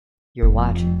You're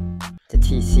watching the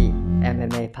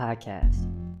TCMMA podcast.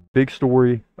 Big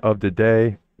story of the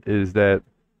day is that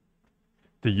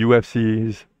the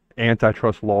UFC's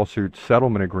antitrust lawsuit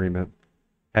settlement agreement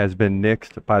has been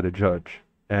nixed by the judge.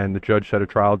 And the judge set a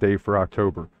trial date for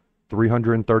October.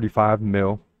 $335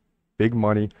 million, big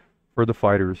money for the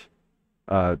fighters.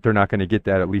 They're not going to get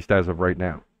that, at least as of right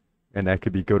now. And that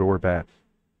could be good or bad.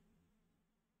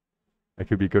 That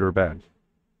could be good or bad.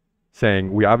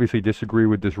 Saying, we obviously disagree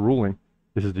with this ruling,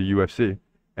 this is the UFC,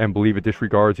 and believe it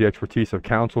disregards the expertise of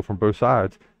counsel from both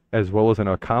sides, as well as an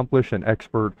accomplished and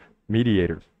expert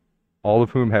mediators, all of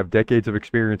whom have decades of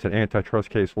experience in antitrust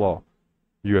case law,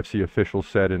 UFC officials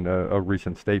said in a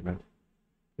recent statement.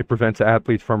 It prevents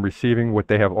athletes from receiving what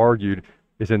they have argued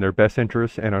is in their best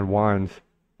interest and unwinds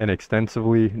an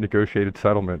extensively negotiated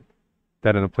settlement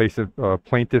that, in the place of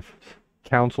plaintiff's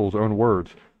counsel's own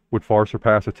words, would far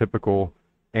surpass a typical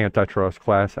antitrust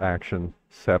class action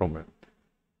settlement.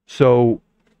 So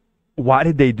why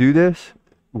did they do this?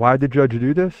 Why did the judge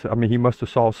do this? I mean, he must have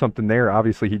saw something there.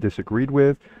 Obviously, he disagreed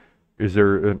with. Is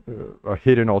there a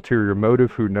hidden ulterior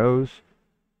motive? Who knows?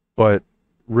 But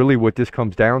really what this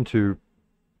comes down to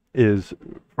is,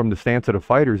 from the stance of the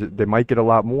fighters, they might get a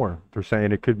lot more. They're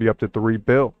saying it could be up to $3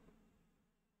 billion.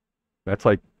 That's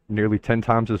like nearly 10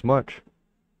 times as much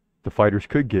the fighters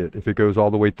could get if it goes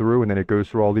all the way through, and then it goes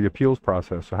through all the appeals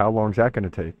process. So how long is that going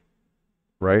to take,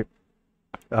 right?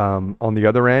 On the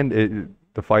other end,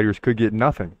 the fighters could get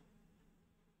nothing.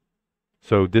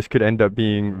 So this could end up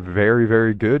being very,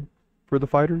 very good for the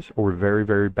fighters, or very,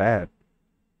 very bad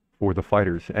for the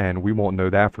fighters, and we won't know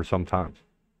that for some time.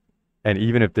 And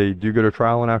even if they do go to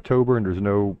trial in October and there's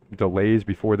no delays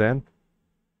before then,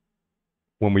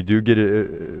 when we do get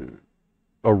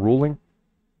a ruling,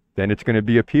 then it's going to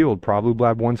be appealed, probably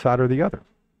by one side or the other.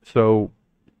 So,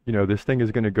 you know, this thing is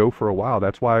going to go for a while.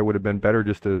 That's why it would have been better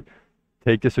just to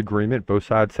take this agreement. Both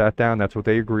sides sat down. That's what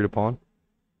they agreed upon.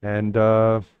 And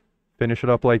finish it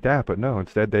up like that. But no,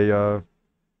 instead the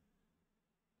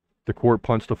court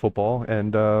punts the football,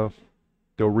 and they'll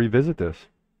revisit this.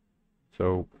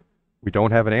 So we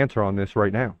don't have an answer on this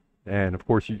right now. And of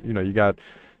course, you know, you got,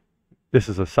 this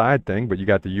is a side thing, but you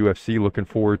got the UFC looking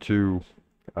forward to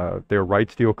their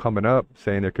rights deal coming up,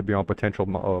 saying there could be on potential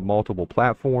multiple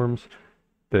platforms.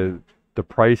 The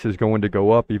price is going to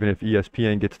go up even if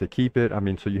ESPN gets to keep it. I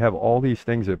mean, so you have all these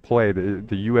things at play.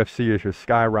 The UFC is just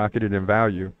skyrocketed in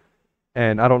value.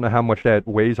 And I don't know how much that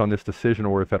weighs on this decision,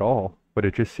 or if at all, but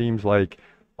it just seems like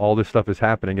all this stuff is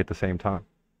happening at the same time.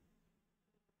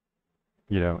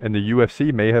 You know, and the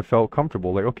UFC may have felt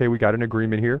comfortable, like, okay, we got an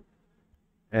agreement here.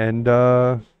 And,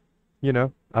 you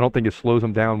know, I don't think it slows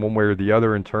them down one way or the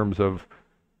other in terms of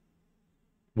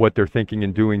what they're thinking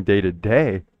and doing day to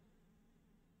day,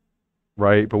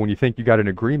 right? But when you think you got an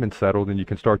agreement settled and you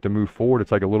can start to move forward,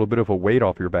 it's like a little bit of a weight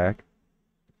off your back.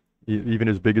 Even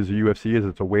as big as the UFC is,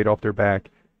 it's a weight off their back,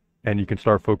 and you can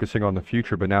start focusing on the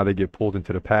future, but now they get pulled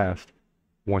into the past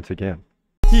once again.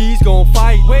 He's gonna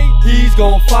fight, wait, he's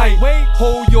gonna fight, wait,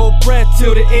 hold your breath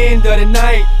till the end of the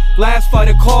night. Last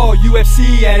fighter call,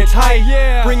 UFC at its height,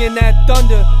 yeah. Bringing that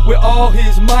thunder with all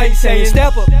his might, saying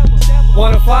step up,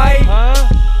 wanna fight,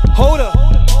 hold up,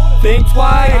 think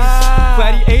twice,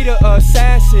 gladiator,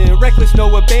 assassin, reckless,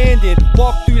 no abandon,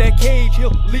 walk through that cage,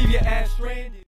 he'll leave your ass